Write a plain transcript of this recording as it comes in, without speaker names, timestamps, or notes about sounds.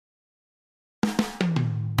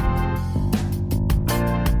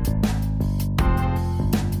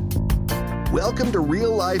Welcome to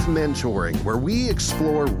Real Life Mentoring, where we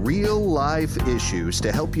explore real life issues to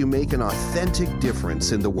help you make an authentic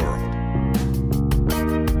difference in the world.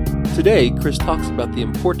 Today, Chris talks about the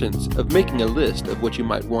importance of making a list of what you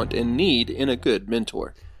might want and need in a good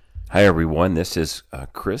mentor. Hi, everyone. This is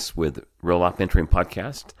Chris with Real Life Mentoring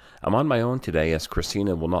Podcast. I'm on my own today as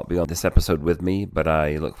Christina will not be on this episode with me, but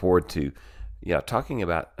I look forward to talking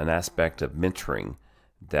about an aspect of mentoring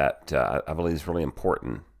that I believe is really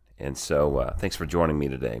important. And so thanks for joining me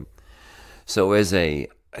today. So as a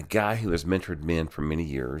guy who has mentored men for many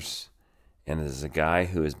years, and as a guy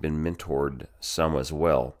who has been mentored some as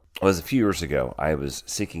well, it was a few years ago, I was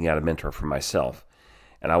seeking out a mentor for myself,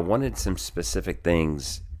 and I wanted some specific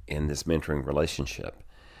things in this mentoring relationship.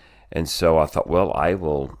 And so I thought, well, I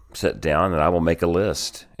will sit down and I will make a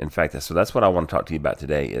list. In fact, so that's what I want to talk to you about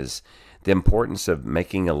today is the importance of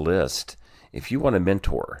making a list if you want a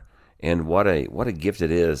mentor. And what a gift it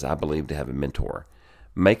is, I believe, to have a mentor.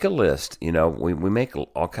 Make a list. We make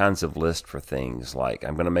all kinds of lists for things like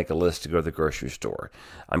I'm going to make a list to go to the grocery store.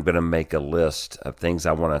 I'm going to make a list of things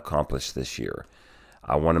I want to accomplish this year.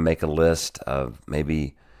 I want to make a list of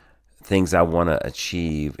maybe things I want to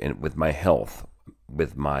achieve with my health,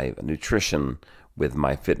 with my nutrition, with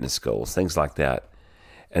my fitness goals, things like that.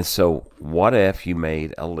 And so what if you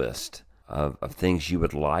made a list of things you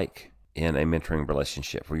would like in a mentoring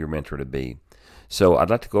relationship for your mentor to be? So I'd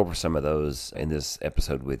like to go over some of those in this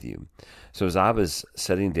episode with you. So as I was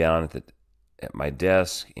sitting down at my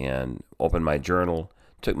desk and opened my journal,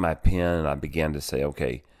 took my pen, and I began to say,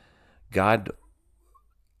 okay, God,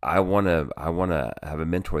 I want to have a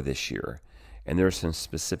mentor this year. And there are some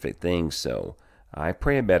specific things. So I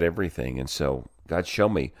pray about everything. And so God, show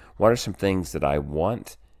me what are some things that I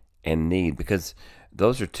want and need, because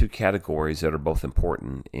those are two categories that are both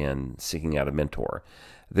important in seeking out a mentor.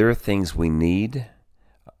 There are things we need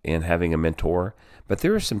in having a mentor, but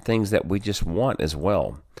there are some things that we just want as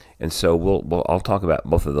well. And so I'll talk about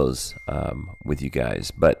both of those with you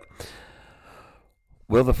guys. But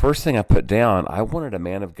the first thing I put down, I wanted a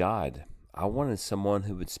man of God. I wanted someone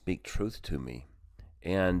who would speak truth to me.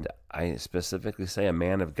 And I specifically say a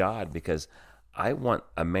man of God because I want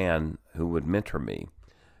a man who would mentor me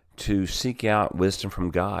to seek out wisdom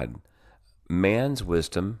from God. Man's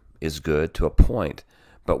wisdom is good to a point,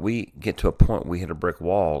 but we get to a point we hit a brick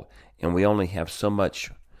wall and we only have so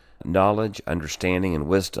much knowledge, understanding, and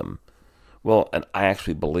wisdom. Well, and I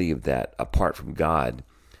actually believe that apart from God,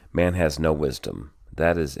 man has no wisdom.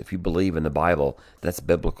 That is, if you believe in the Bible, that's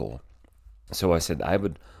biblical. So I said,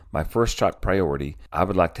 my first top priority, I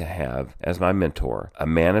would like to have as my mentor a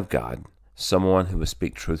man of God, someone who would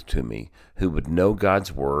speak truth to me, who would know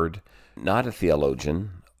God's word, not a theologian,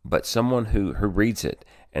 but someone who reads it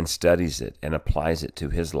and studies it and applies it to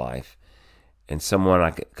his life. And someone I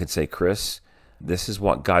could say, Chris, this is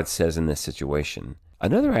what God says in this situation.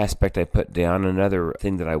 Another aspect I put down, another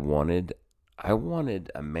thing that I wanted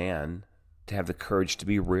a man to have the courage to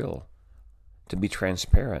be real, to be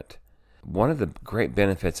transparent. One of the great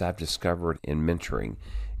benefits I've discovered in mentoring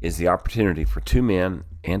is the opportunity for two men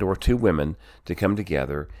and or two women to come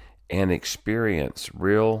together and experience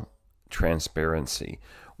real transparency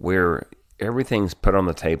where everything's put on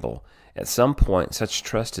the table. At some point, such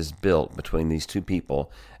trust is built between these two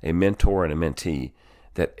people, a mentor and a mentee,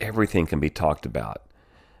 that everything can be talked about.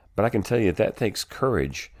 But I can tell you that takes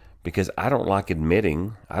courage because I don't like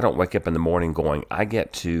admitting. I don't wake up in the morning going, I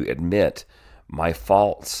get to admit my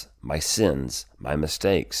faults, my sins, my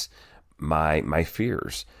mistakes, my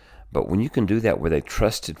fears. But when you can do that with a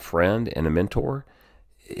trusted friend and a mentor,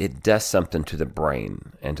 it does something to the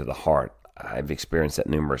brain and to the heart. I've experienced that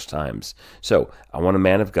numerous times. So I want a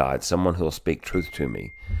man of God, someone who will speak truth to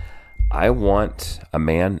me. I want a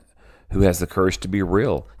man who has the courage to be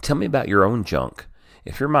real. Tell me about your own junk.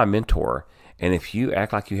 If you're my mentor, and if you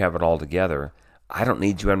act like you have it all together, I don't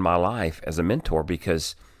need you in my life as a mentor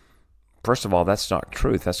because, first of all, that's not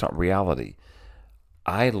truth. That's not reality.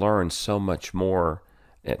 I learn so much more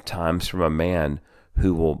at times from a man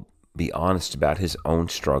who will be honest about his own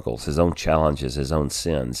struggles, his own challenges, his own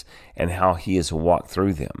sins, and how he has walked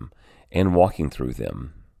through them and walking through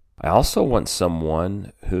them. I also want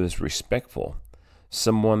someone who is respectful,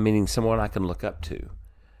 meaning someone I can look up to.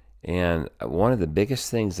 And one of the biggest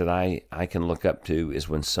things that I can look up to is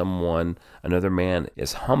when another man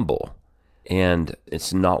is humble. And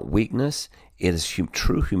it's not weakness, it is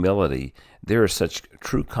true humility. There is such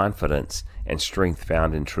true confidence and strength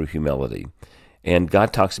found in true humility. And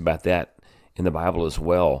God talks about that in the Bible as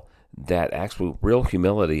well, that actual real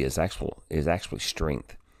humility is actually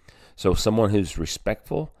strength. So someone who's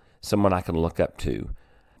respectful, someone I can look up to.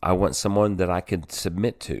 I want someone that I could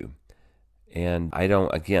submit to. And I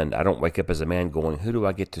don't wake up as a man going, who do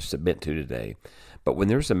I get to submit to today? But when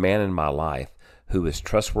there's a man in my life who is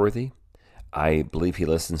trustworthy, I believe he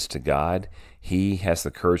listens to God, he has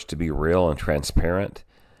the courage to be real and transparent,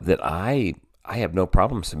 that I have no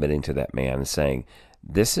problem submitting to that man and saying,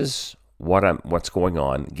 this is what's going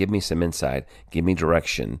on. Give me some insight, give me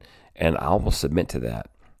direction, and I will submit to that.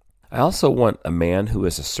 I also want a man who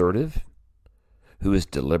is assertive, who is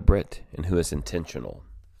deliberate, and who is intentional.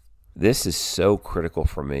 This is so critical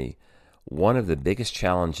for me. One of the biggest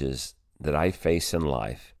challenges that I face in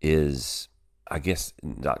life is, I guess,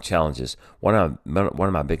 not challenges. One of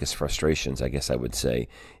my biggest frustrations, I guess I would say,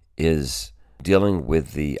 is dealing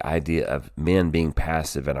with the idea of men being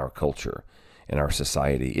passive in our culture, in our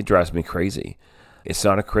society. It drives me crazy. It's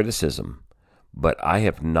not a criticism, but I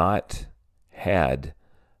have not had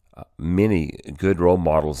many good role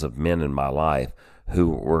models of men in my life who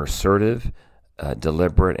were assertive,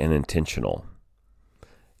 deliberate, and intentional.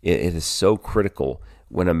 It is so critical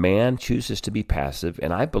when a man chooses to be passive,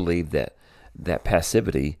 and I believe that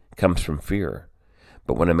passivity comes from fear.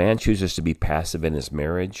 But when a man chooses to be passive in his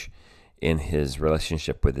marriage, in his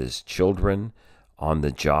relationship with his children, on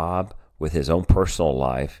the job, with his own personal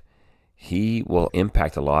life, he will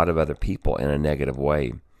impact a lot of other people in a negative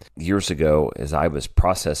way. Years ago, as I was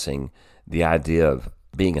processing the idea of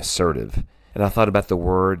being assertive, and I thought about the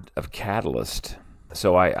word of catalyst.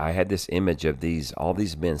 So I had this image of all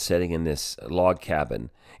these men sitting in this log cabin,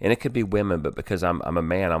 and it could be women, but because I'm a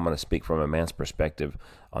man, I'm going to speak from a man's perspective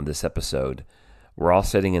on this episode. We're all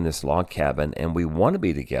sitting in this log cabin, and we want to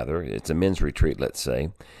be together. It's a men's retreat, let's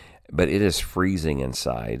say, but it is freezing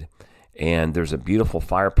inside, and there's a beautiful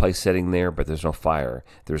fireplace sitting there, but there's no fire.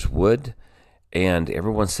 There's wood, and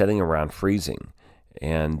everyone's sitting around freezing.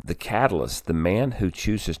 And the catalyst, the man who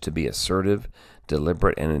chooses to be assertive,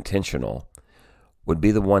 deliberate, and intentional, would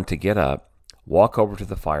be the one to get up, walk over to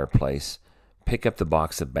the fireplace, pick up the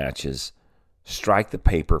box of matches, strike the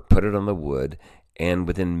paper, put it on the wood, and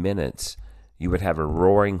within minutes, you would have a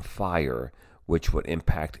roaring fire which would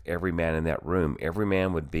impact every man in that room. Every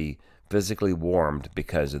man would be physically warmed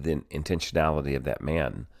because of the intentionality of that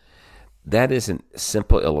man. That is a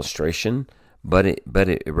simple illustration, but it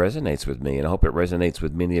resonates with me, and I hope it resonates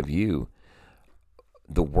with many of you.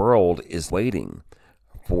 The world is waiting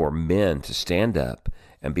for men to stand up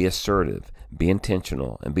and be assertive, be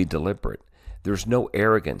intentional, and be deliberate. There's no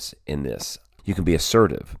arrogance in this. You can be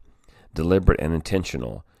assertive, deliberate, and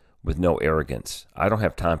intentional with no arrogance. I don't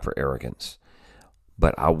have time for arrogance,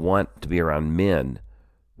 but I want to be around men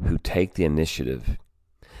who take the initiative.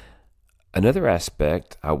 Another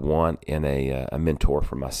aspect I want in a mentor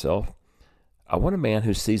for myself, I want a man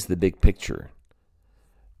who sees the big picture.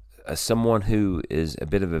 Someone who is a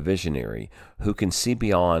bit of a visionary, who can see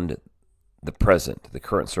beyond the present, the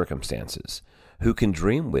current circumstances, who can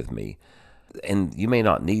dream with me. And you may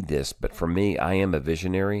not need this, but for me, I am a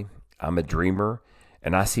visionary. I'm a dreamer,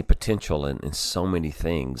 and I see potential in so many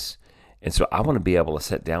things. And so I want to be able to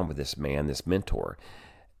sit down with this man, this mentor,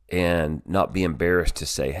 and not be embarrassed to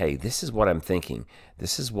say, hey, this is what I'm thinking.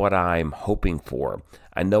 This is what I'm hoping for.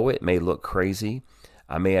 I know it may look crazy.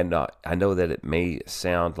 I know that it may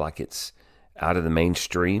sound like it's out of the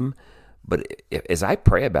mainstream, but as I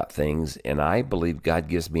pray about things and I believe God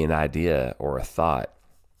gives me an idea or a thought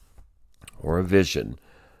or a vision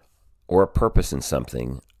or a purpose in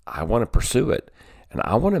something, I want to pursue it. And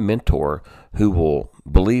I want a mentor who will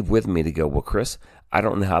believe with me to go, well, Chris, I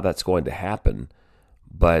don't know how that's going to happen,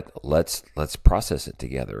 but let's process it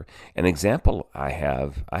together. An example I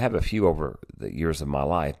have a few over the years of my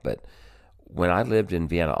life, but when I lived in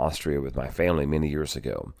Vienna, Austria with my family many years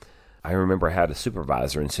ago, I remember I had a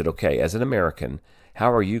supervisor and said, okay, as an American,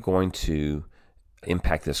 how are you going to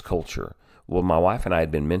impact this culture? Well, my wife and I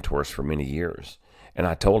had been mentors for many years, and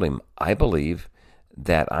I told him, I believe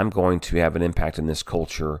that I'm going to have an impact in this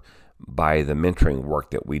culture by the mentoring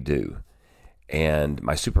work that we do. And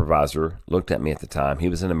my supervisor looked at me at the time, he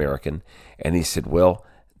was an American, and he said, well,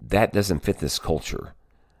 that doesn't fit this culture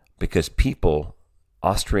because people,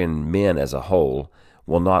 Austrian men as a whole,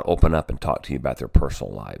 will not open up and talk to you about their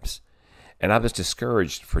personal lives. And I was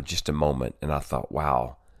discouraged for just a moment, and I thought,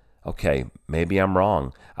 wow, okay, maybe I'm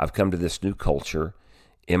wrong. I've come to this new culture.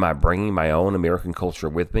 Am I bringing my own American culture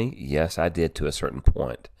with me? Yes, I did to a certain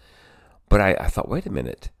point. But I thought, wait a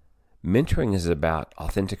minute. Mentoring is about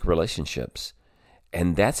authentic relationships,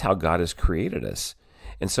 and that's how God has created us.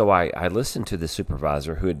 And so I listened to the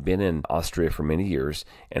supervisor who had been in Austria for many years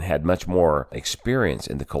and had much more experience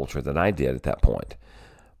in the culture than I did at that point.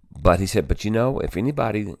 But he said, but if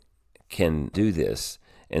anybody can do this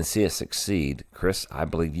and see us succeed, Chris, I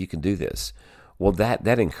believe you can do this. Well,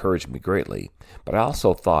 that encouraged me greatly. But I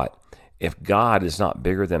also thought, if God is not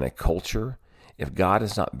bigger than a culture, if God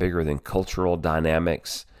is not bigger than cultural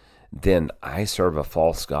dynamics, then I serve a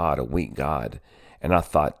false God, a weak God. And I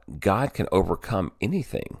thought, God can overcome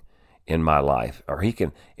anything in my life, or he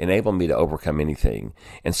can enable me to overcome anything.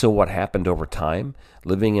 And so what happened over time,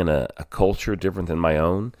 living in a culture different than my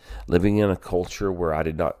own, living in a culture where I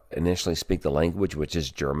did not initially speak the language, which is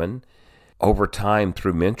German, over time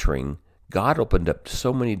through mentoring, God opened up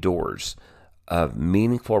so many doors of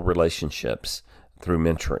meaningful relationships through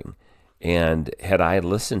mentoring. And had I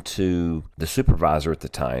listened to the supervisor at the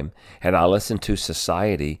time, had I listened to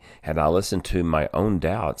society, had I listened to my own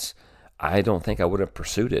doubts, I don't think I would have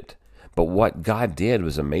pursued it. But what God did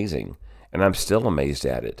was amazing, and I'm still amazed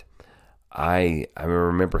at it. I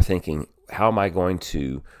remember thinking, how am I going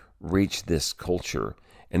to reach this culture?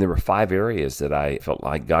 And there were 5 areas that I felt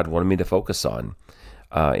like God wanted me to focus on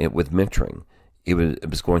with mentoring. It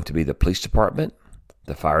was going to be the police department,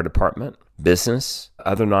 the fire department, business,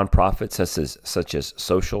 other nonprofits such as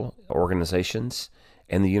social organizations,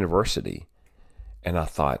 and the university. And I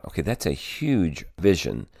thought, okay, that's a huge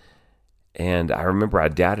vision. And I remember I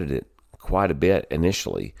doubted it quite a bit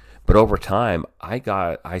initially, but over time,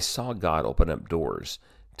 I saw God open up doors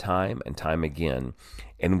time and time again.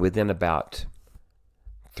 And within about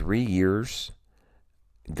 3 years,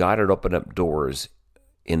 God had opened up doors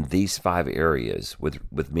in these 5 areas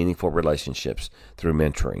with meaningful relationships through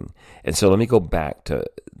mentoring. And so let me go back to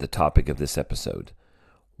the topic of this episode.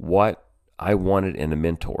 What I wanted in a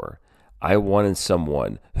mentor, I wanted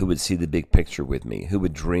someone who would see the big picture with me, who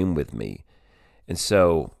would dream with me. And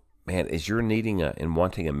so, man, as you're needing and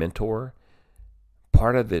wanting a mentor,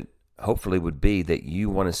 part of it hopefully would be that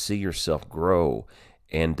you want to see yourself grow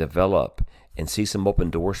and develop and see some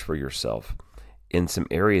open doors for yourself in some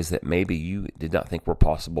areas that maybe you did not think were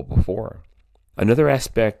possible before. Another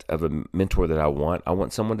aspect of a mentor that I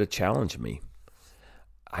want someone to challenge me.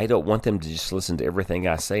 I don't want them to just listen to everything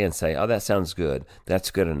I say and say, oh, that sounds good.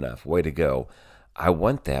 That's good enough. Way to go. I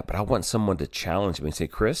want that, but I want someone to challenge me and say,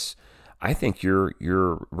 Chris, I think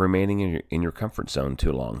you're remaining in your comfort zone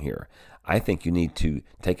too long here. I think you need to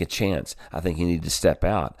take a chance. I think you need to step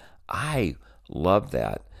out. I love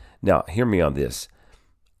that. Now, hear me on this.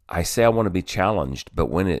 I say I want to be challenged, but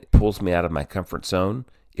when it pulls me out of my comfort zone,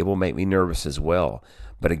 it will make me nervous as well.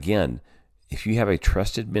 But again, if you have a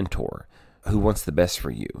trusted mentor who wants the best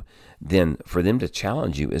for you, then for them to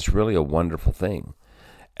challenge you is really a wonderful thing.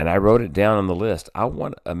 And I wrote it down on the list. I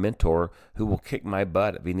want a mentor who will kick my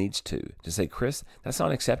butt if he needs to say, Chris, that's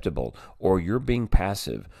not acceptable, or you're being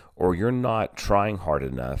passive, or you're not trying hard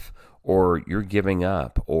enough, or you're giving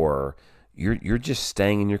up, or you're just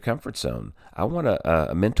staying in your comfort zone. I want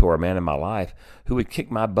a mentor, a man in my life who would kick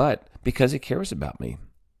my butt because he cares about me.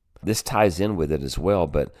 This ties in with it as well,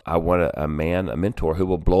 but I want a mentor who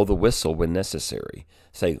will blow the whistle when necessary.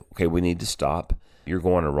 Say, okay, we need to stop. You're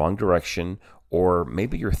going the wrong direction, or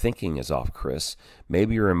maybe your thinking is off, Chris.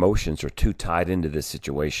 Maybe your emotions are too tied into this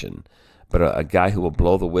situation. But a guy who will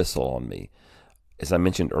blow the whistle on me. As I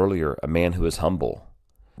mentioned earlier, a man who is humble.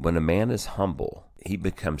 When a man is humble, he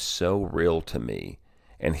becomes so real to me,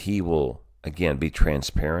 and he will, again, be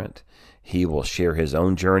transparent. He will share his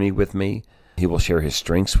own journey with me. He will share his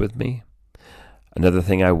strengths with me. Another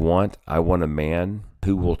thing I want a man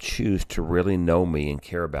who will choose to really know me and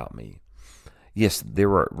care about me. Yes,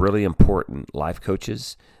 there are really important life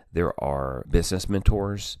coaches. There are business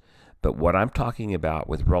mentors. But what I'm talking about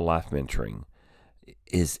with real life mentoring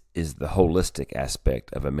is the holistic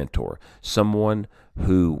aspect of a mentor. Someone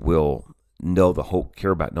who will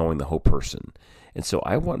care about knowing the whole person. And so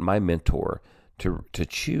I want my mentor to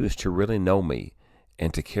choose to really know me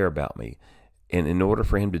and to care about me. And in order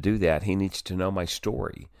for him to do that, he needs to know my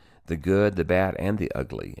story, the good, the bad, and the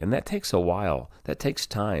ugly. And that takes a while. That takes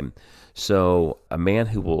time. So a man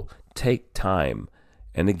who will take time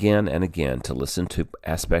and again to listen to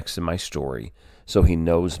aspects of my story so he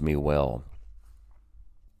knows me well.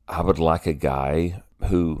 I would like a guy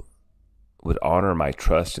who would honor my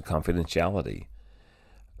trust and confidentiality.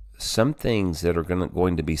 Some things that are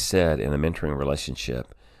going to be said in a mentoring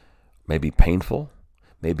relationship may be painful,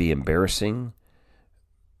 may be embarrassing,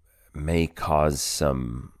 may cause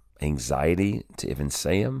some anxiety to even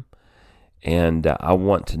say them. And I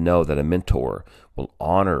want to know that a mentor will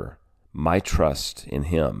honor my trust in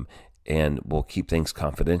him and will keep things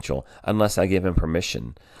confidential unless I give him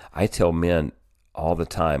permission. I tell men all the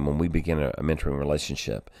time when we begin a mentoring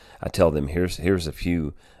relationship, I tell them, here's a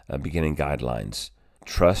few beginning guidelines.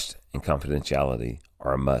 Trust and confidentiality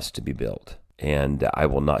are a must to be built. And I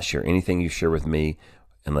will not share anything you share with me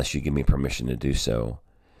unless you give me permission to do so.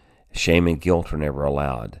 Shame and guilt are never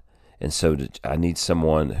allowed. And so I need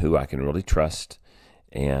someone who I can really trust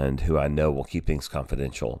and who I know will keep things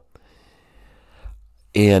confidential.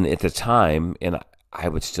 And at the time, and I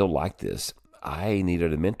would still like this, I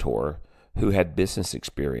needed a mentor who had business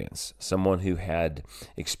experience, someone who had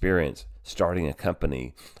experience starting a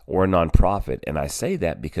company or a nonprofit. And I say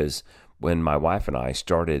that because when my wife and I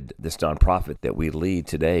started this nonprofit that we lead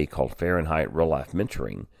today called Fahrenheit Real Life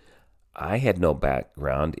Mentoring, I had no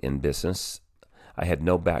background in business. I had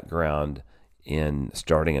no background in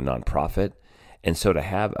starting a nonprofit. And so to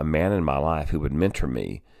have a man in my life who would mentor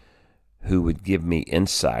me, who would give me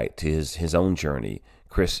insight to his own journey,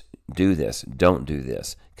 Chris, do this, don't do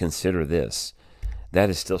this, consider this, that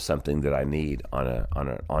is still something that I need on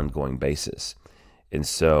an ongoing basis. And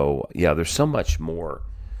so, yeah, there's so much more.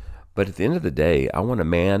 But at the end of the day, I want a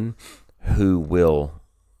man who will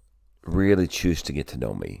really choose to get to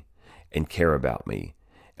know me and care about me.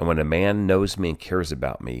 And when a man knows me and cares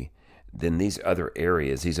about me, then these other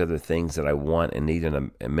areas, these other things that I want and need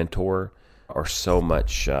in a mentor are so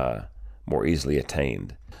much more easily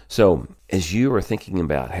attained. So as you are thinking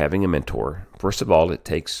about having a mentor, first of all, it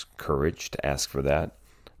takes courage to ask for that,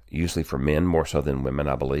 usually for men more so than women,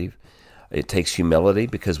 I believe. It takes humility,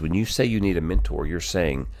 because when you say you need a mentor, you're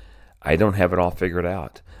saying, I don't have it all figured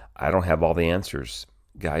out. I don't have all the answers.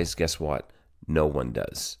 Guys, guess what? No one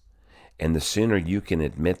does. And the sooner you can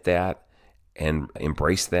admit that and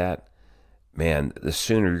embrace that, man, the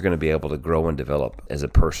sooner you're going to be able to grow and develop as a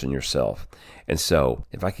person yourself. And so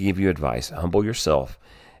if I could give you advice, humble yourself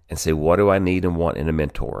and say, what do I need and want in a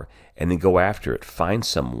mentor? And then go after it. Find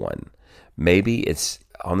someone. Maybe it's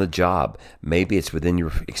on the job. Maybe it's within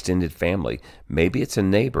your extended family. Maybe it's a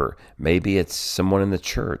neighbor. Maybe it's someone in the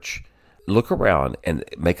church. Look around and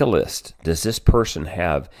make a list. Does this person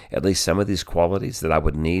have at least some of these qualities that I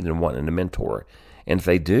would need and want in a mentor? And if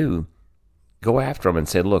they do, go after them and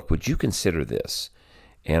say, look, would you consider this?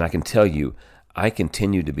 And I can tell you, I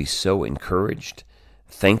continue to be so encouraged,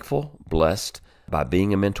 thankful, blessed by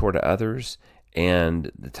being a mentor to others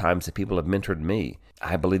and the times that people have mentored me.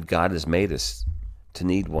 I believe God has made us to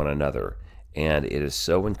need one another. And it is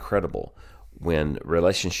so incredible when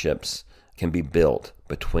relationships can be built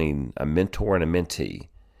between a mentor and a mentee,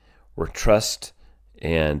 where trust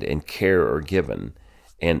and care are given,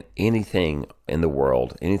 and anything in the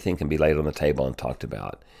world, anything can be laid on the table and talked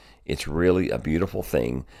about. It's really a beautiful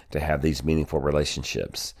thing to have these meaningful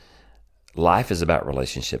relationships. Life is about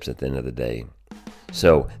relationships at the end of the day.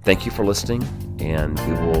 So thank you for listening, and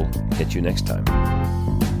we will catch you next time.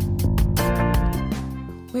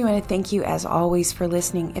 We want to thank you, as always, for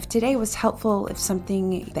listening. If today was helpful, if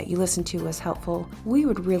something that you listened to was helpful, we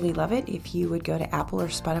would really love it if you would go to Apple or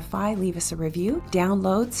Spotify, leave us a review,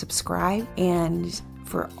 download, subscribe, and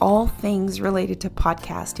for all things related to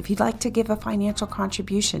podcast, if you'd like to give a financial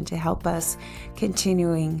contribution to help us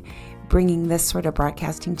continuing bringing this sort of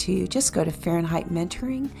broadcasting to you, just go to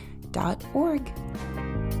FahrenheitMentoring.org.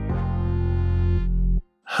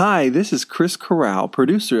 Hi, this is Chris Corral,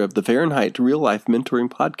 producer of the Fahrenheit Real Life Mentoring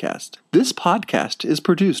Podcast. This podcast is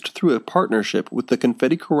produced through a partnership with the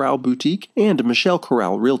Confetti Corral Boutique and Michelle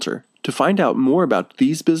Corral Realtor. To find out more about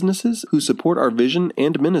these businesses who support our vision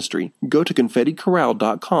and ministry, go to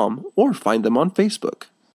confetticorral.com or find them on Facebook.